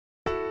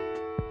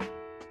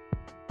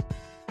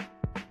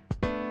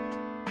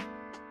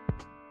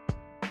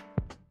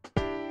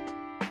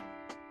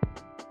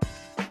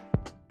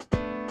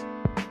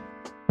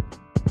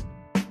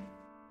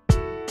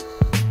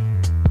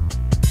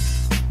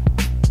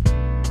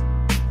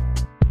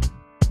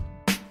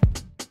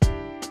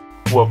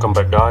Welcome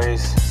back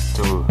guys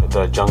to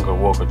the Jungle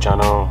Walker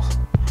channel,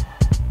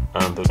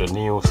 and to the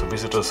new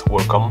visitors,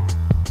 welcome.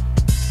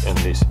 In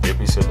this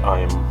episode I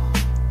am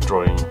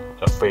drawing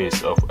a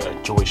face of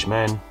a Jewish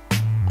man.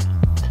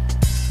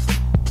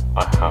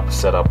 I have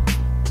set up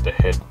the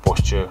head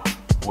posture,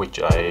 which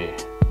I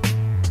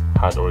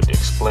had already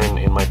explained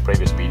in my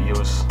previous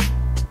videos.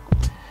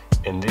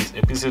 In this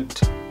episode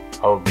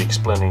I will be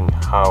explaining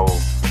how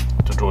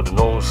to draw the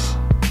nose,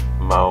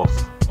 mouth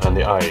and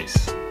the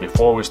eyes.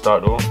 Before we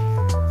start though,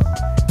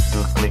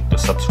 do click the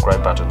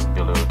subscribe button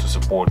below to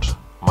support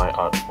my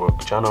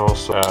artwork channel.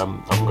 So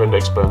I'm going to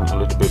explain a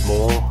little bit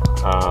more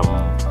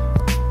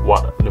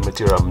what the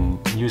material I'm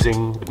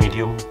using, the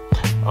medium.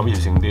 I'm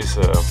using this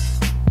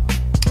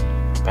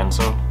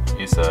pencil,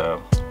 is a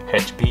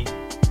HB,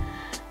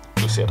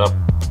 to set up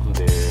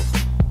the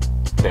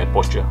head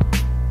posture.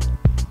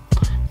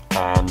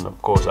 And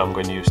of course I'm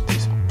going to use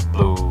this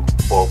blue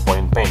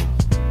ballpoint pen.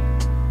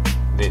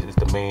 This is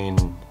the main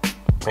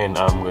pen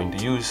I'm going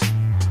to use.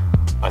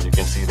 As you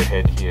can see, the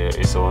head here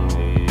is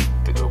only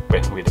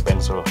with the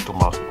pencil to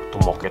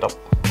mock it up.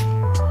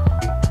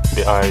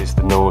 The eyes,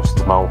 the nose,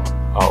 the mouth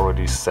are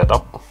already set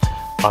up,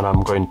 and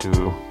I'm going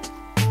to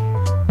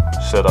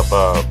set up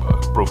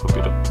proof a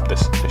bit of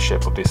the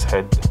shape of this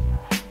head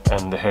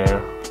and the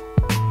hair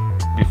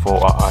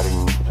before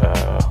adding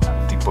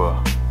deeper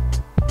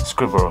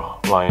scribble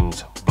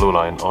lines, blue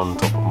line on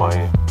top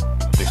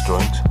of these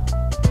drawings.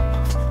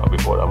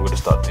 Before I'm going to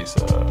start this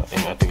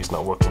ink. I think it's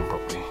not working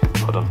properly.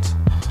 Hold on.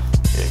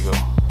 There you go.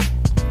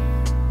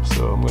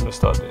 So I'm going to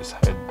start this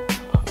head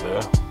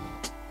there,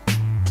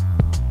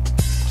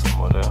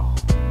 somewhere there,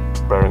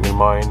 bearing in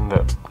mind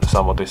that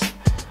some of this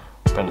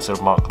pencil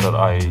mark that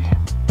I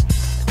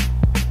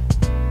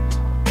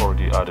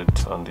already added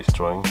on this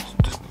drawing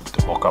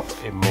to mock up,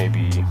 it may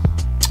be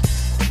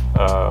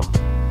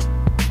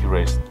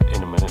erased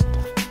in a minute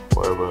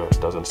wherever it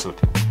doesn't suit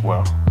it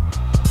well.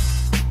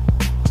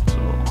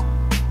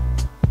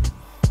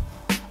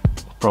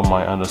 From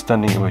my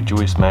understanding of a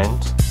Jewish man,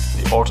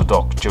 the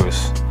Orthodox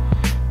Jews,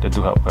 they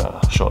do have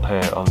short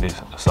hair on this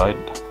side,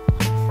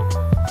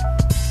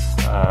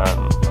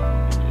 and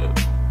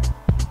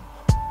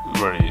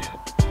very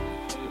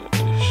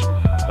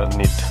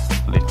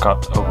neatly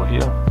cut over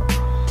here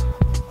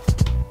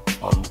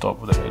on top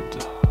of the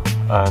head,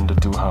 and they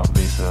do have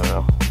this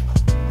a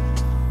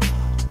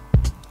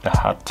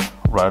hat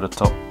right at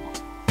the top.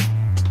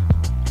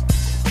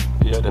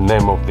 Yeah, the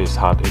name of this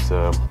hat is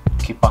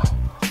kippah.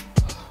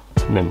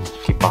 Name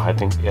kippah, I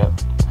think, yeah,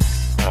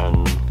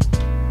 and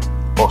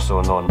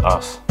also known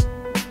as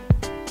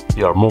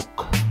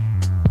yarmulke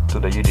to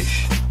the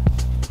Yiddish.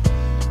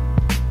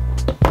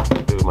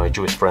 To my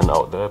Jewish friend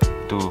out there,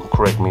 do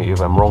correct me if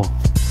I'm wrong.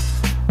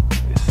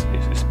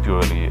 This is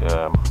purely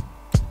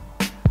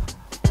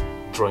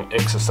drawing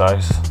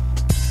exercise,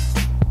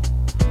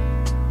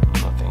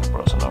 nothing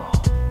personal.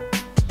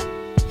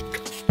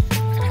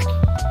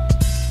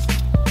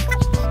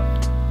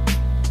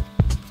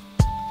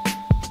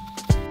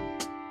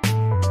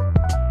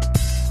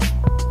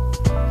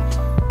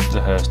 The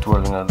hair is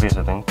twirling like this,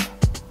 I think.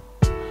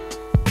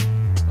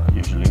 I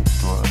usually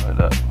twirl like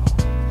that.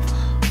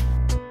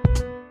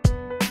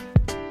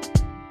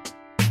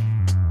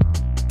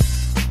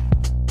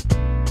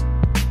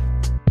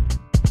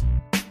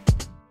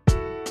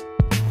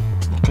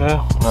 Okay,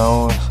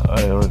 now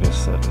I already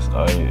set this.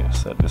 I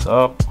set this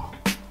up.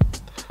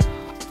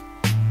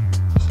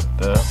 Set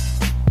there.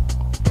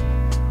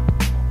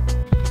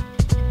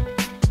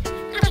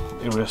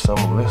 Erase some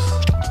of this.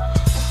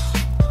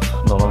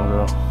 No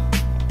longer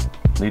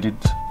needed.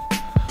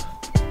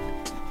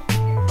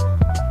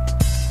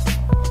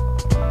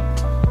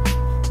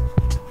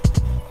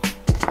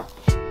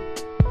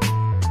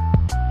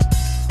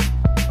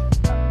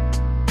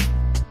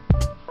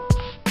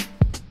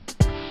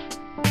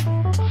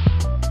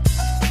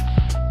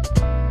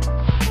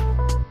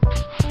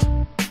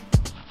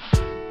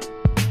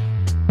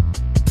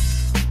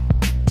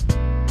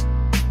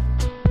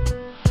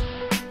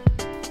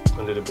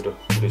 A little bit of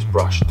this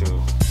brush to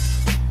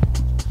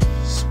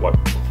swipe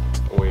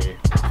away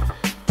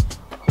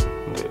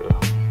the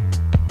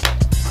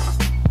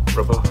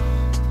rubber.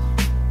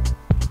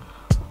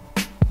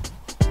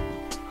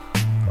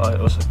 I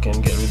also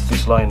can get rid of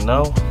this line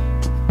now.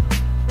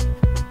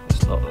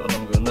 It's not no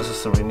longer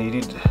necessarily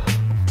needed.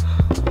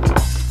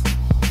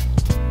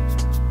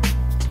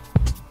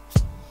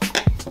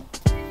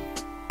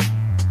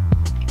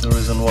 The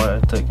reason why I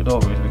take it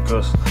off is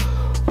because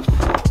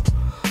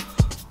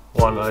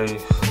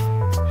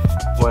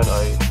when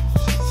I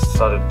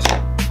started to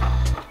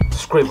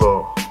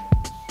scribble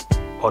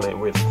on it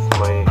with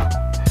my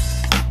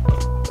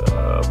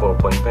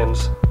ballpoint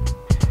pens,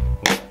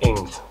 the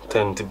ink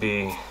tend to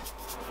be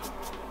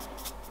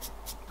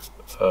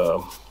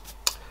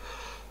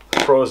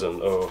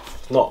frozen or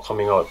not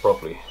coming out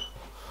properly.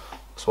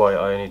 That's why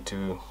I need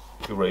to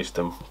erase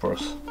them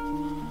first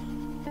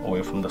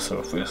away from the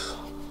surface.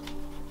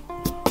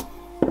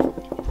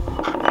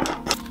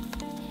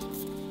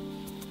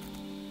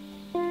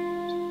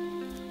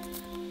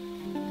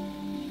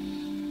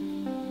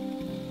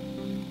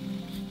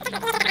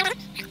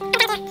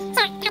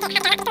 Right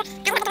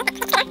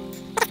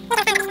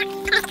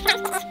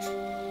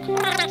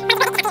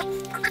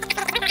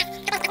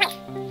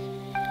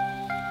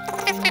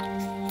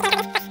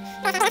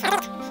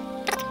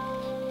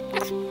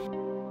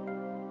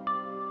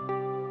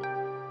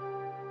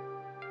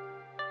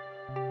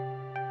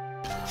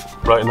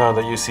now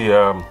that you see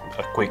a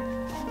quick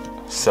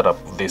setup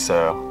of this,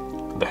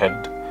 the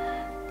head,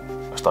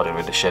 I started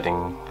with the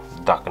shading,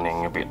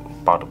 darkening a bit.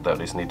 Part of that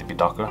is need to be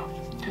darker.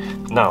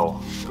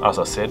 Now, as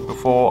I said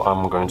before,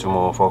 I'm going to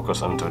more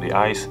focus onto the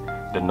eyes,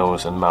 the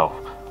nose and mouth.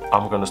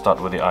 I'm going to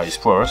start with the eyes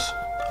first.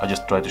 I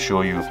just try to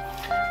show you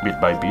bit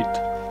by bit.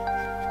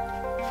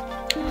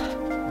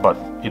 But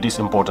it is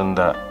important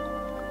that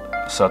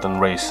certain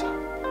race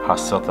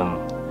has certain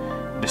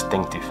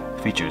distinctive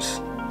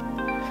features.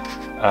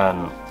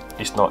 And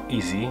it's not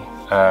easy,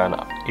 and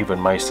even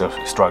myself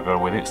struggle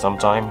with it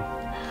sometimes.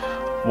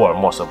 Well,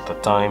 most of the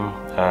time,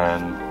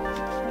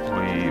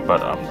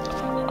 but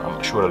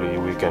surely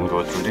we can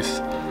go through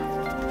this,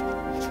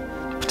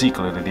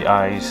 particularly the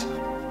eyes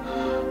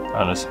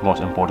and its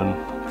most important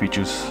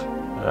features,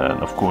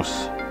 and of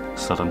course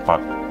certain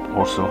part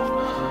also.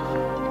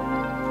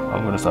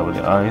 I'm gonna start with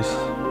the eyes.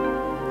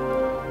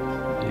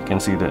 You can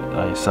see that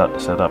I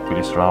set up with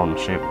this round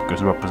shape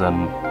because it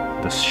represents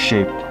the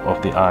shape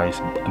of the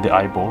eyes, the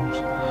eyeballs,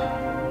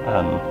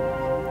 and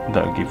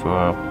that will give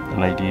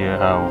an idea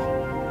how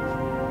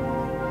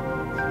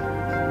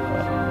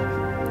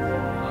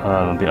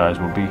the eyes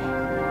will be.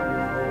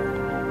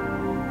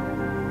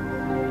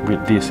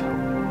 With this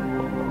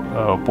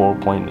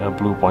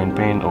Bluepoint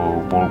paint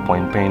or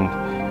ballpoint paint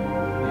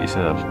is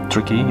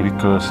tricky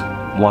because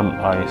one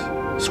eye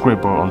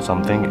scribble on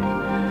something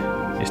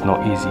is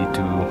not easy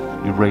to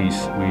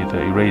erase with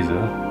the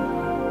eraser.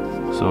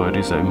 So it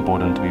is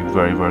important to be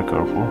very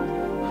careful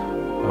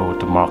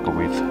to mark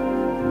with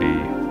the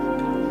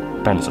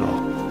pencil.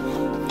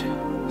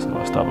 So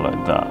I start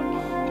like that.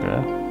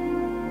 Okay.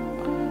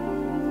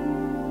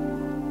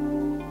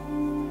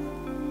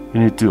 You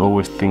need to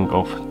always think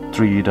of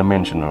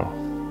three-dimensional.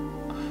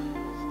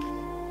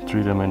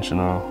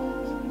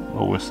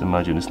 Always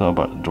imagine. It's not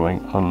about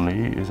drawing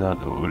only.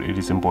 It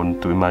is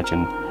important to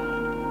imagine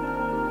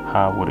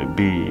how would it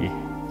be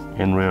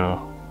in real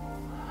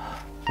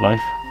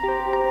life.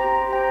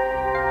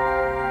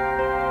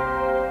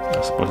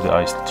 I suppose the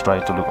eyes try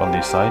to look on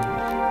this side,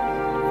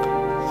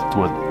 to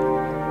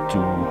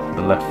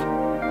the left.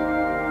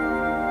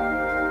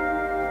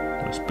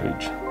 This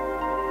page.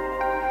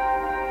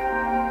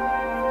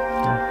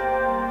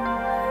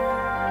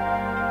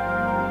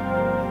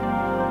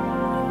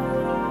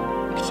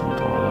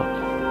 Something like that.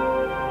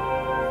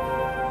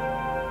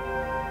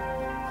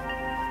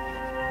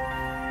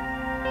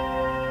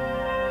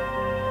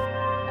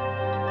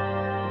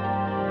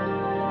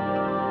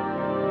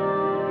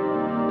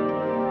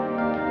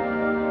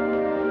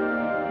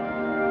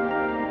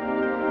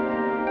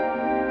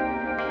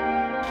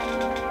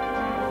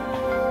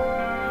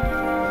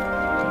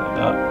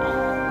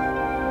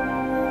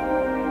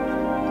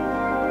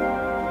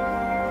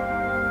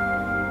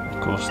 Of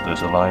course,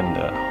 there's a line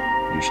there,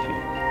 usually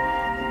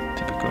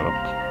typical of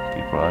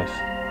people's eyes.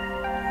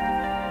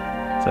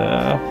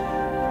 There.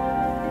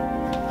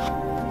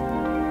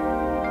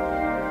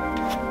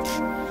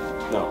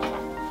 No.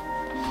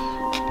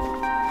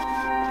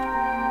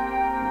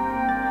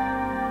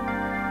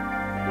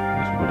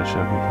 Just put a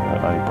shape of the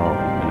eyebrow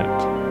in a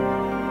minute.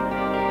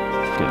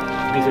 Okay,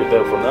 leave it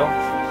there for now.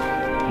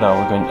 Now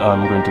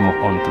I'm going to move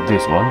on to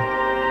this one.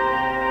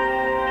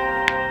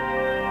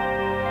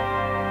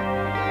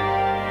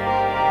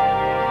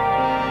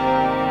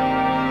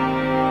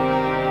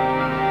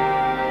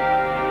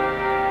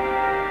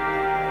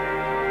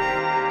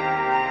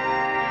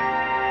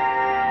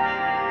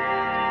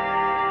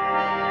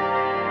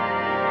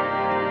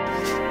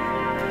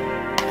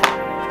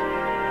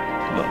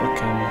 We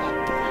can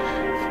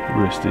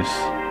erase this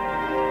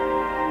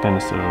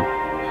pencil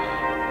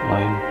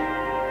line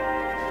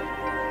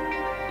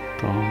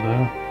from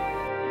there.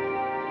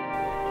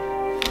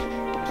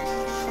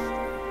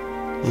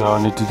 Now I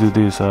need to do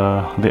this,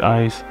 the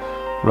eyes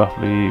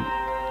roughly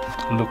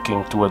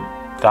looking toward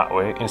that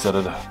way instead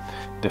of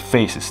the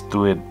face is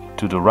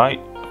to the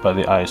right, but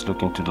the eyes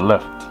looking to the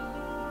left.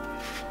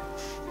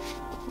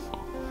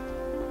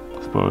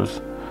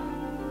 Suppose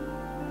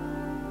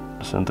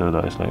the center of the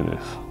eyes like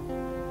this.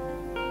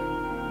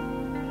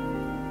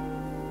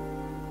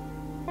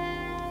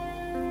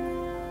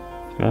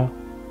 Okay.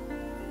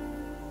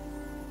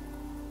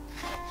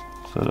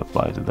 So it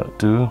applies to that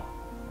too.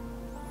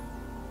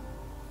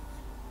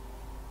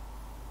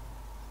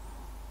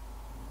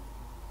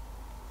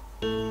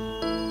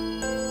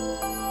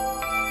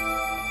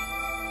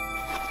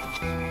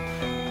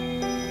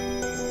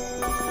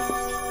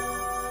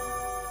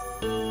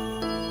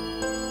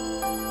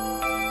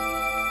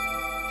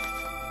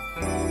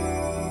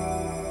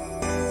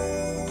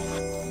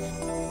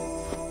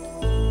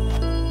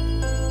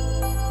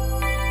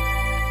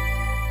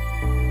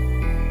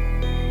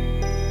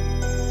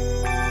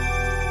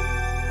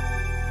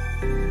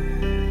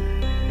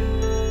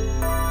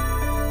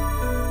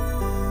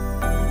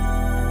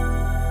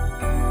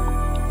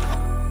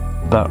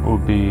 that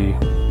would be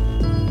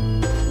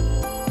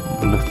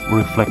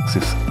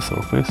reflexive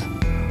surface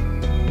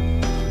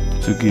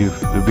to give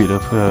a bit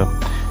of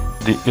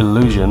the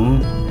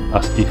illusion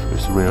as if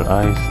it's real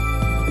eyes.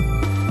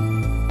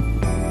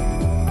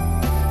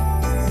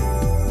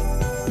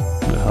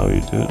 That's how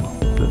you do it.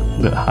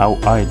 That's how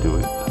I do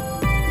it.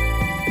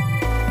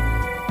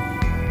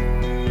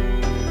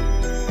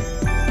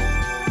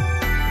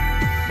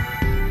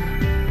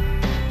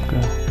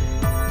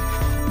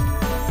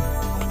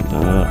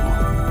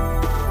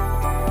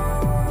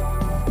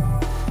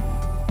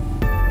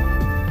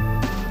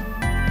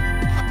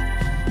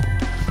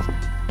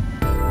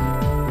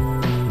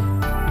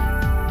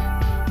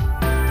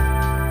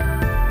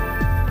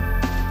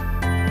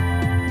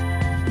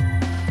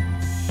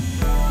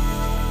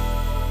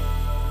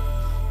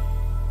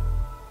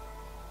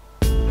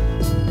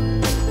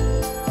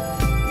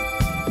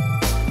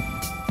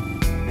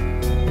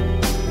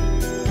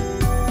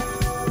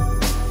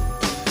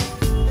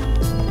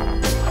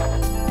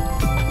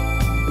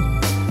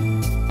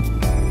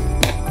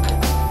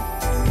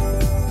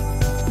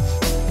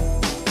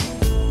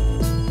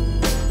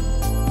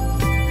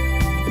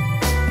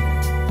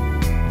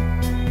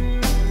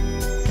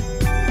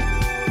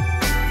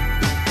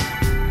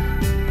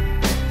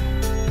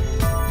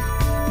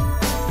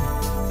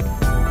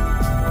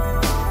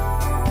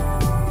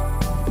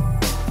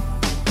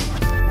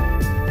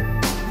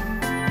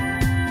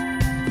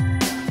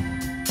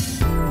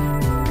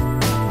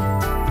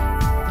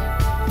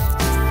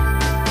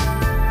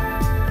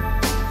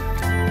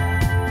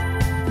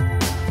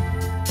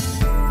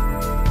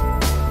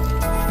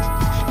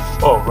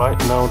 Alright,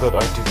 now that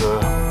I did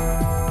the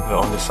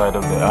on the side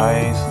of the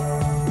eyes,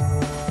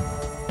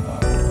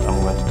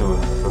 I'm going to do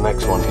the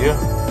next one here.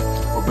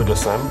 Will be the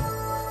same,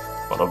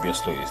 but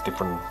obviously it's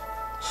different,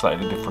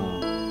 slightly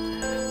different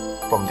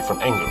from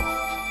different angle.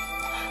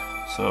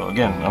 So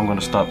again, I'm going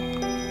to start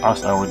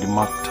as I already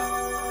marked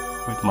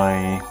with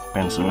my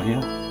pencil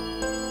here.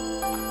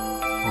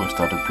 We'll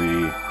start at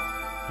the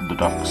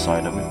dark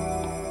side of it.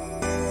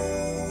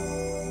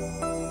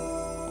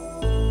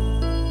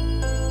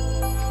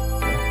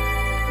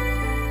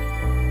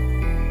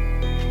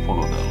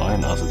 Follow the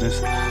line as it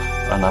is,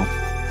 and I'm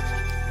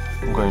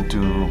going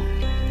to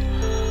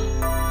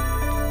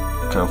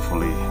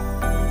carefully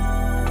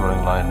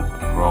drawing line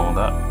around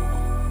that,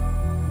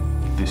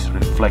 this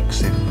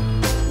reflexive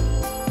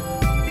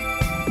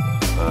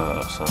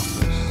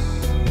surface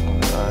on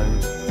the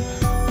eyes,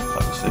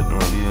 as I said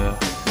earlier,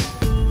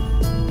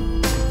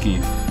 to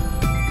give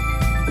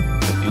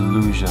the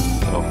illusion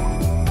of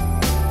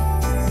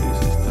this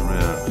is the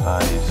real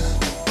eyes.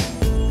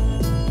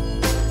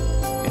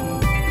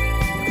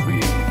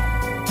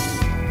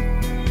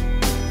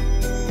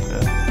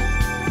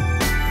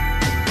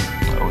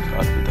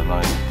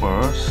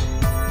 First,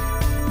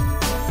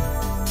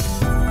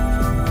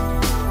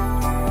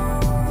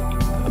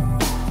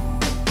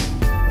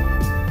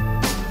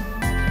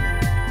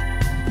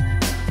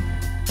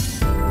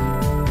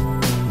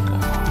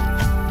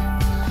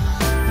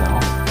 now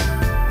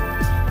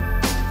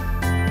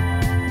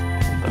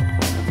that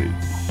was a bit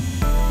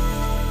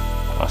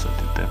as I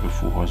did that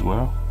before as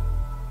well.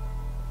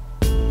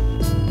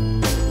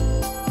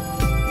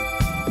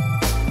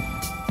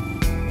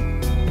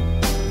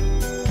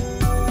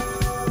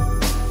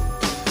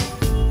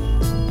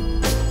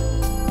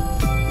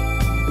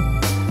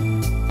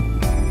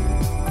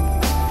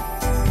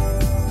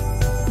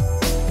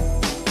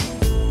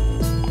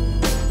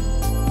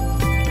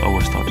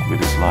 With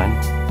this line,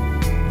 so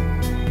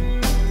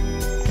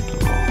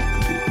to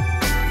be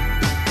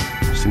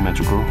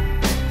symmetrical,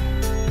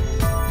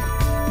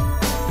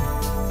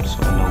 so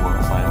I know where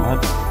I am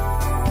at,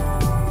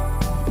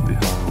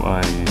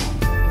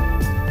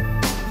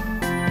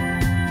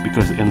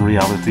 because in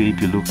reality,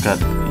 if you look at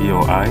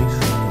your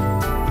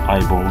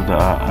eyeball, they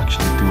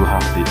actually do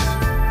have this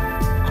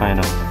kind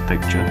of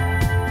texture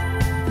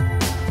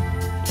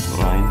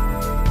line.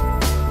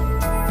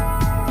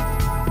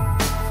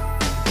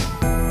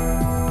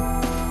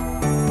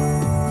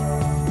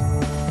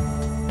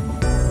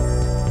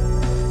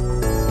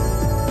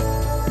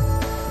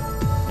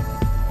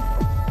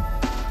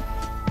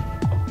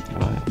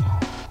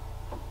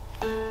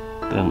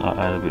 Then I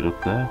add a bit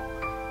up there.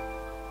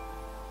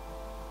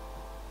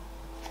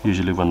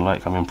 Usually when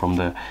light coming from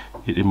there,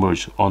 it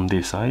emerges on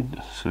this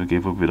side, so it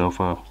gave a bit of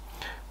a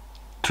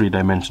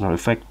three-dimensional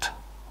effect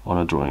on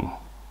a drawing.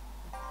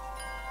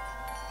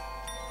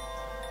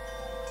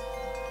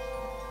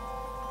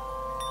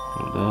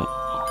 Like that.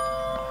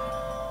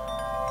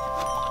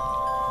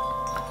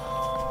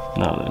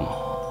 Now then,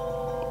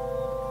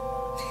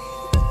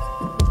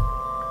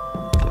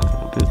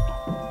 a bit.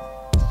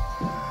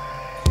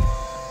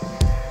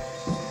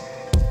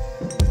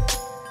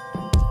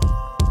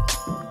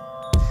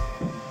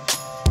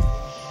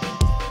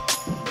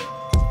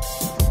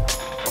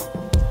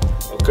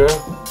 Okay,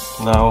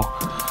 now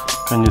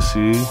can you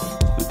see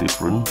the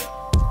difference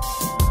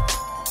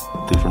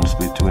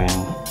between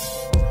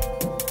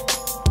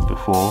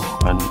before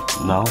and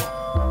now?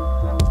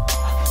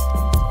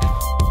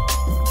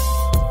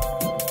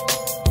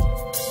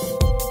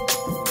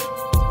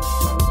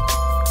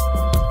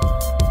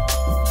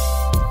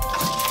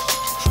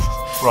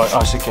 Right,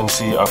 as you can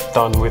see, I've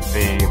done with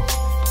the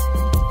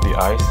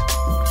eyes,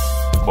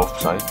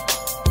 both sides,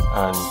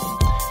 and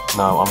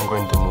now I'm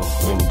going to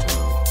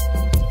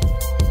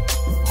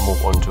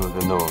move on to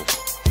the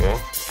nose. Okay,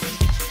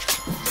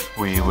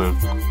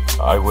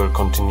 I will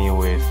continue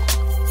with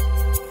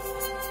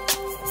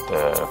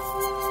the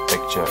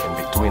picture in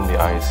between the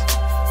eyes,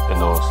 the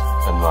nose,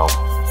 and mouth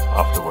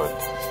afterward.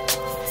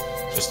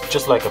 It's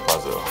just like a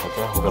puzzle.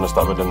 Okay, I'm gonna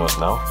start with the nose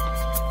now.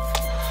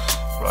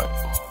 Right.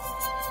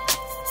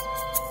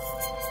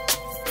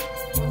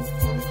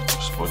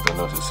 Suppose the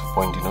nose is a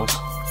pointy nose.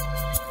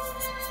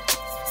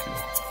 Okay.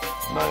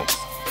 Nice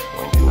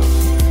pointy nose.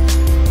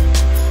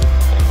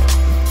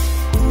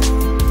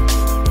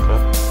 Okay.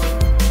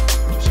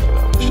 Just get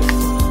out of the shape.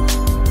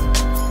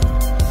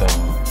 Then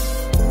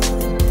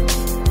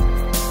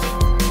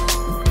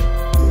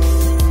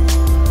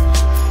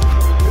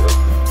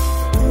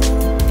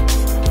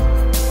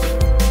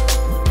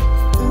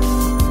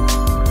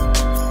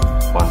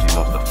pointy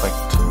nose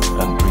effect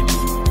and 3D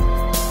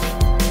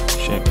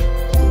shape.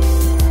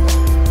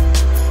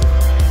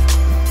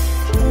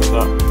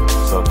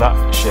 So that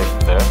shape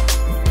there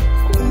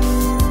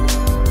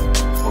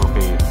will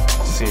be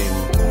seen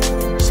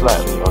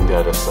slightly on the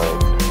other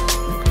side.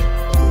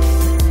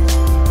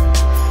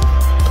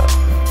 That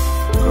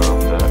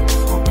curve there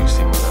will be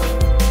similar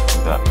to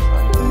that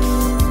side.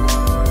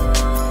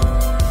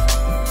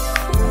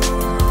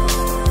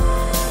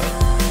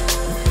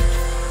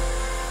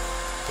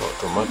 Not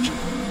too much.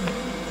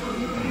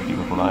 Keep a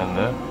line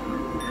there.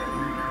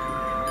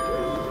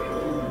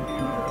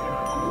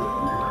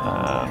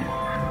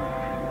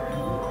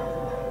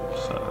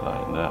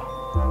 Line there.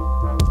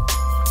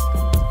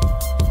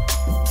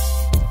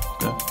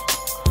 Okay.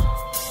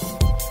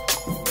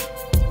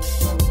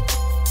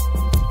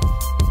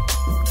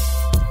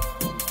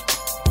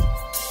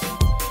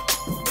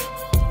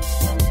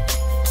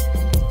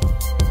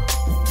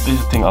 This is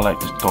the thing I like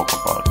to talk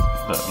about,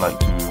 that I like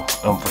to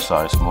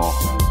emphasize more,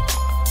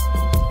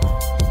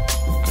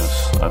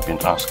 because I've been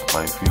asked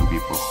by a few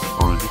people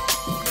already.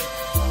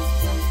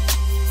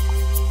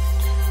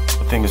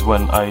 The thing is,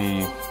 when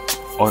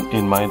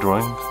in my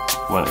drawing,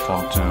 when it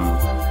comes to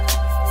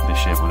the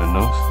shape of the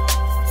nose,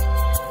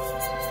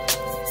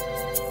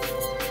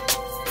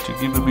 to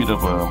give a bit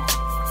of a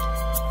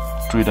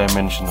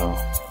three-dimensional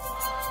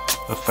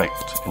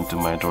effect into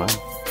my drawing,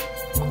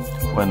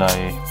 when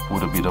I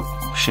put a bit of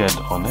shade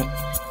on it,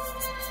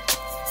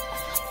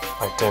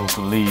 I tend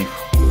to leave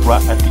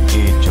right at the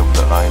edge of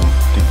the line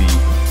to be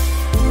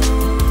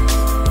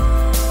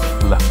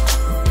left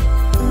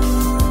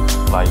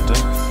lighter,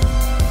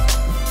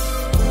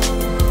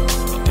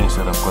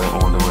 instead of going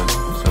all the way.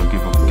 So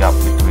give a gap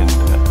between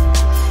the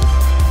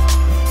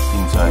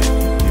inside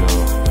your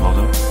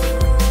nozzle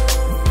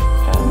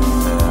and the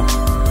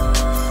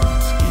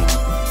skin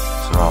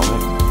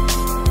surrounding.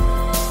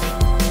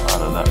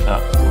 Out of that.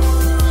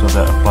 So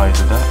that applies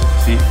to that.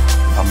 See,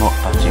 I'm not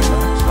touching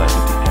that. It's like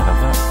at the end of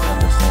that, and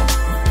the same.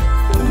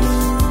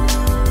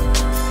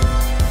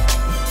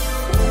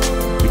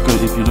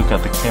 Because if you look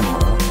at the camera,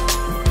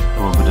 it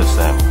will be the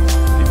same.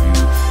 If you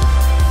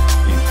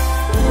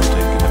were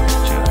taking a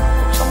picture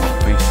of someone's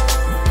face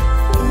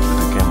with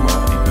the camera,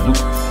 if you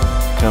look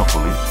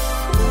carefully,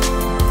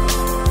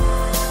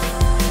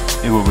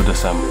 it will be the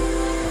same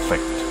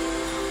effect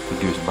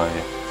produced by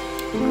a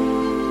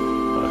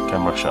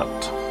camera shot.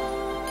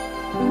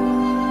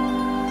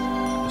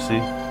 You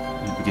see,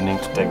 it's beginning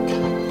to take.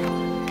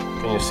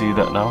 Can you see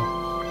that now?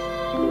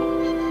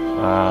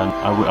 And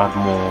I will add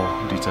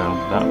more detail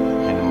to that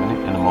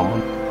in a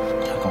moment.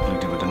 I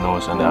completed with the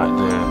nose and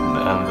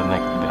the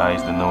neck, the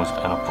eyes, the nose,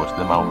 and of course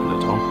the mouth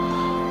later on.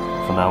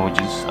 For now,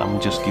 I'm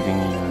just giving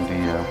you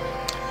the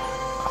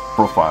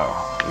profile,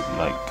 if you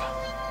like.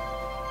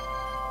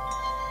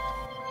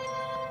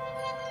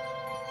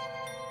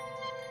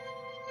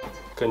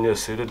 Can you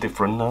see the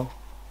difference now?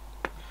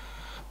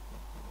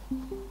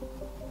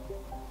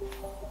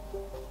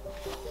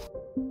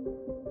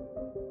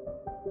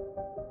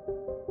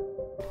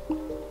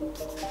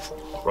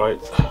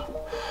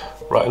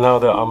 Right now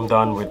that I'm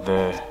done with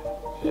the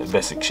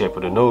basic shape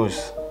of the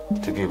nose,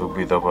 to give a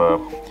bit of a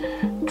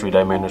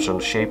three-dimensional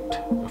shaped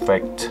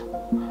effect,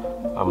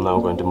 I'm now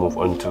going to move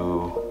on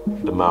to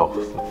the mouth.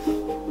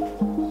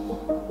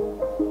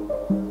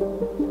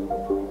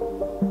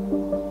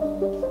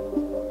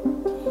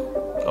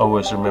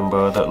 Always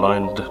remember that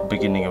line, the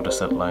beginning of the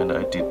set line that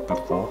I did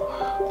before.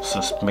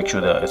 Just make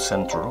sure that it's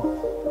central,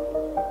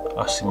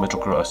 as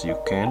symmetrical as you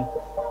can,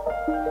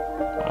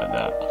 like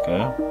that.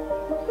 Okay.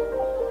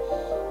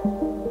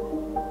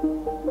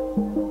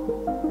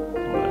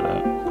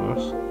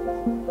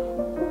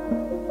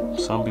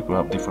 Some people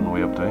have different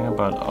way of doing it,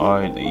 but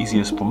the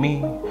easiest for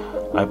me,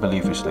 I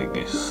believe, is like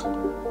this.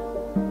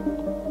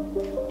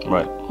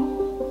 Right.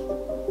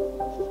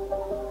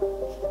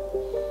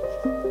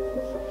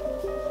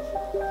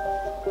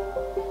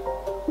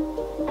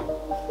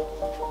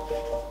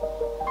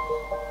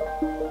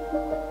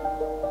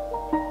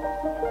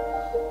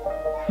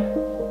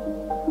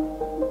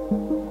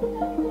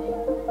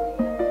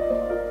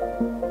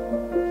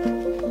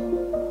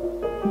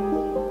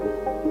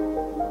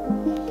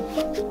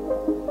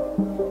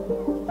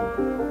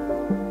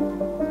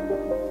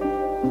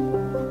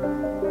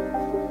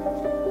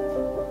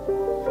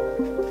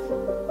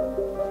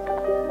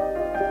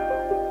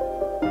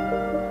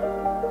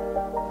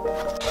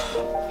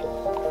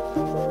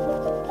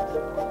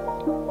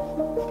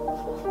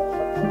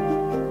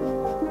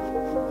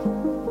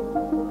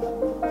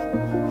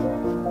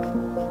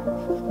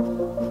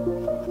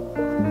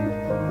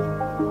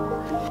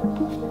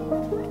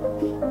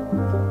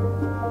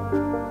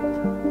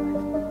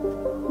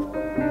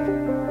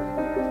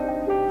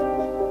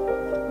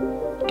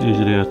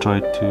 Usually I try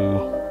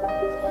to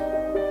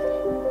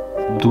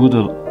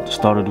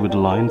started with the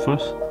line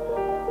first.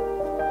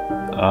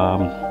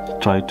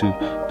 Try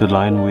to the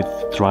line with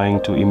trying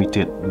to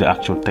imitate the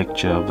actual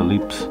texture of the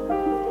lips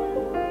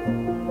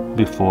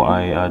before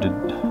I add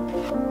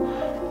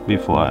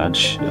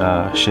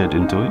shade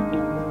into it,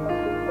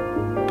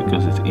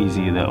 because it's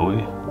easier that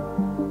way.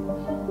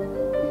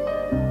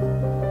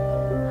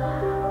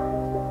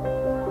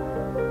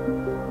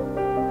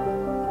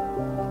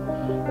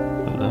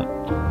 Like that.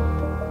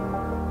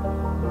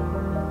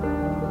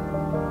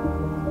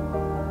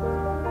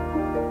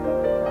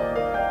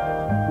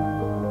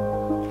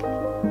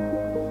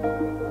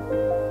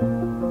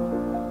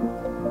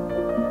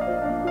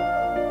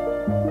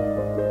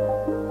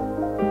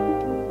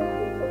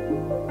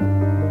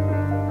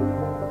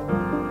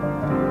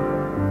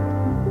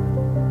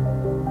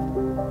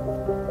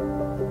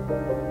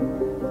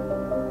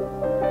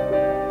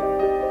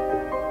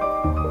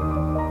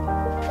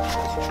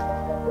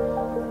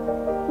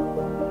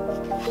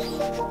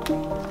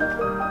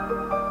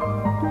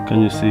 Can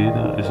you see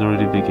that it's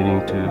already beginning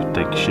to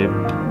take shape?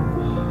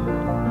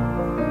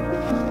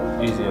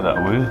 Easier that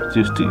way,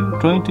 just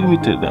trying to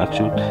imitate the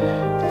actual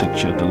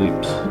texture of the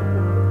lips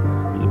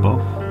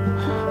above,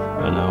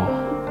 and now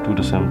do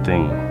the same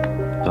thing,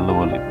 the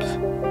lower lips.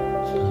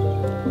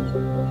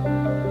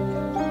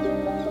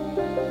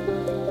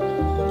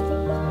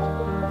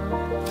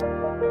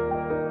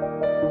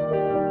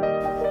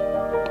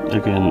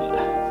 Again,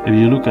 if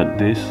you look at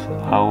this,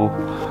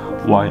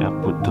 why I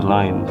put the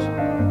lines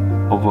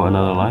over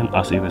another line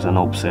as if it's an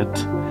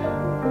offset,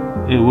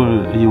 you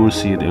will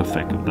see the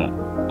effect of that.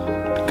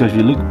 Because if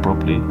you look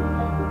properly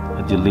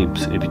at your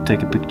lips, if you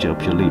take a picture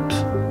of your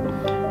lips,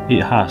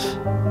 it has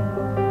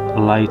a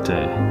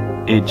lighter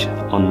edge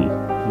on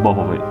both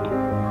of it,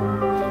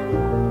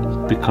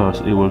 because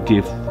it will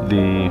give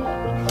the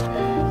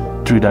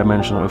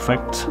three-dimensional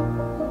effect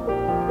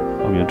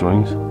of your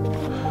drawings.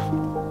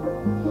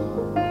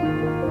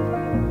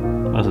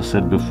 As I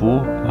said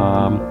before,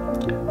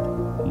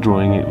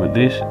 drawing it with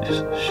this,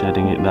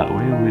 shading it that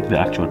way with the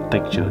actual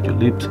texture of your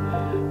lips,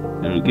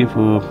 it will give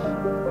a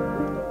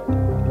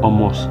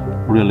almost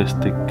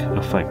realistic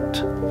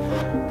effect.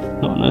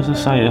 Not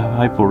necessarily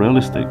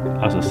hyper-realistic,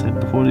 as I said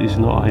before, it's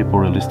not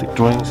hyper-realistic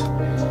drawings.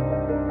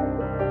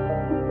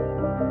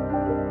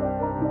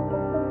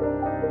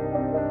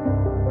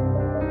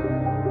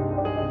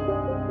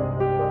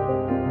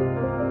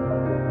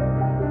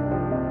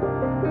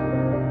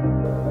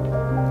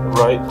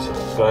 Right,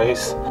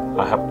 guys,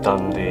 I have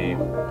done the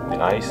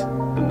eyes,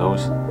 the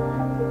nose,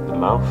 the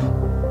mouth,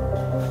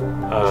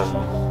 and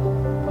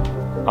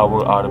I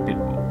will add a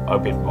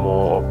bit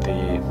more of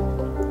the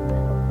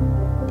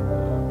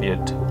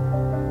beard,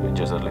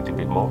 just a little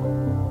bit more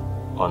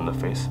on the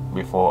face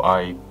before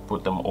I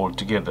put them all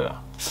together.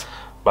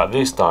 But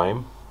this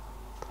time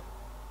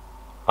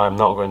I'm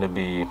not going to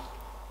be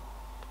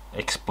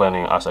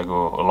explaining as I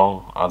go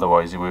along,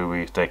 otherwise it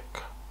will take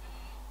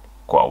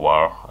quite a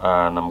while,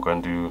 and I'm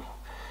going to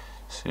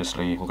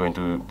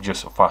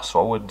just fast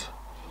forward.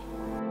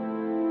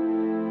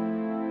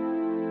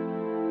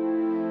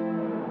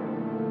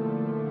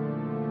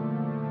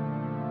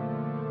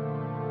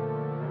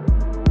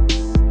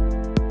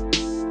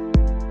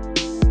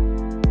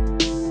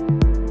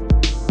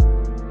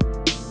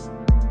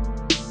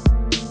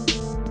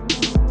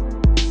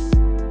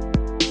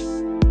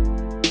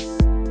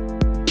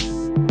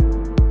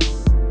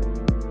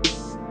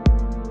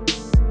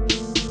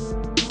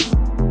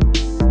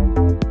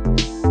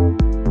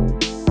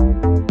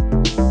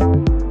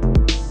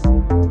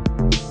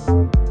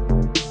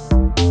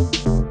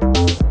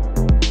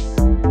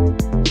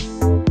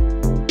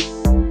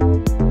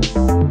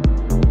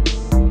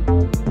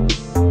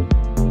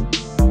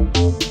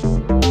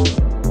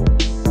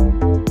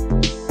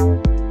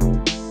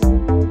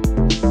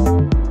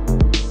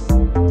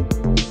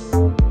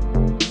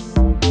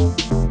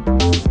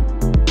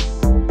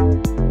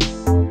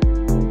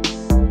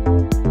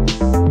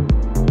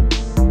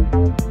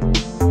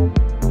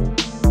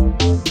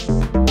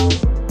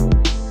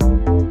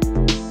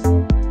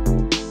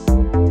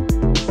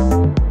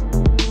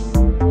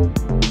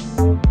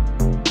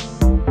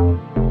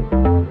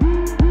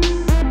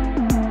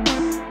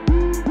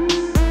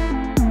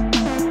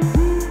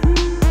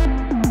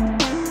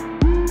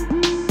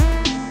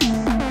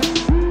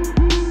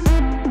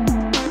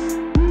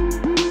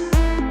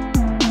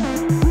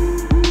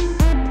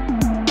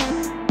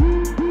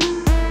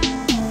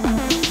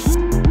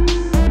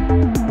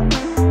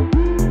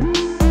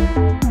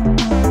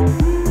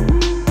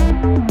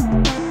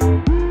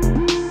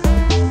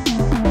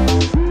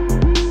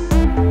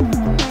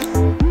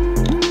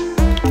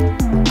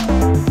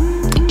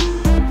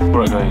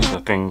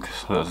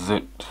 That's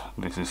it.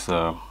 This is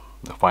the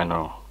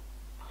final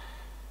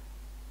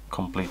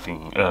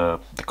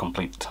the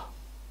complete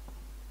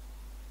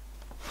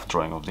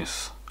drawing of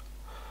this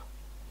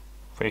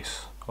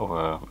face of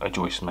a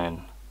Jewish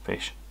man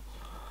face,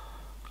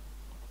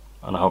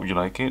 and I hope you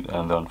like it,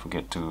 and don't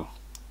forget to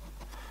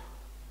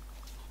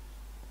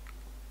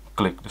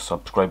click the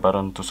subscribe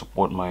button to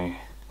support my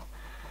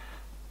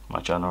my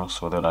channel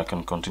so that I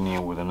can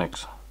continue with the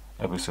next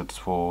episodes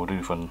for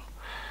different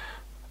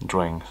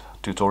drawing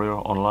tutorial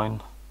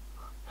online.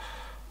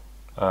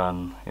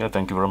 And yeah,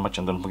 thank you very much,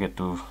 and don't forget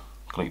to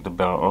click the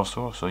bell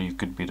also so you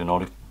could be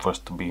the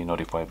first to be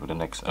notified with the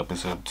next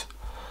episode,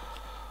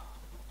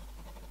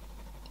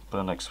 for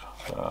the next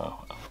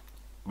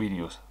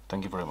videos.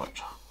 Thank you very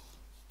much.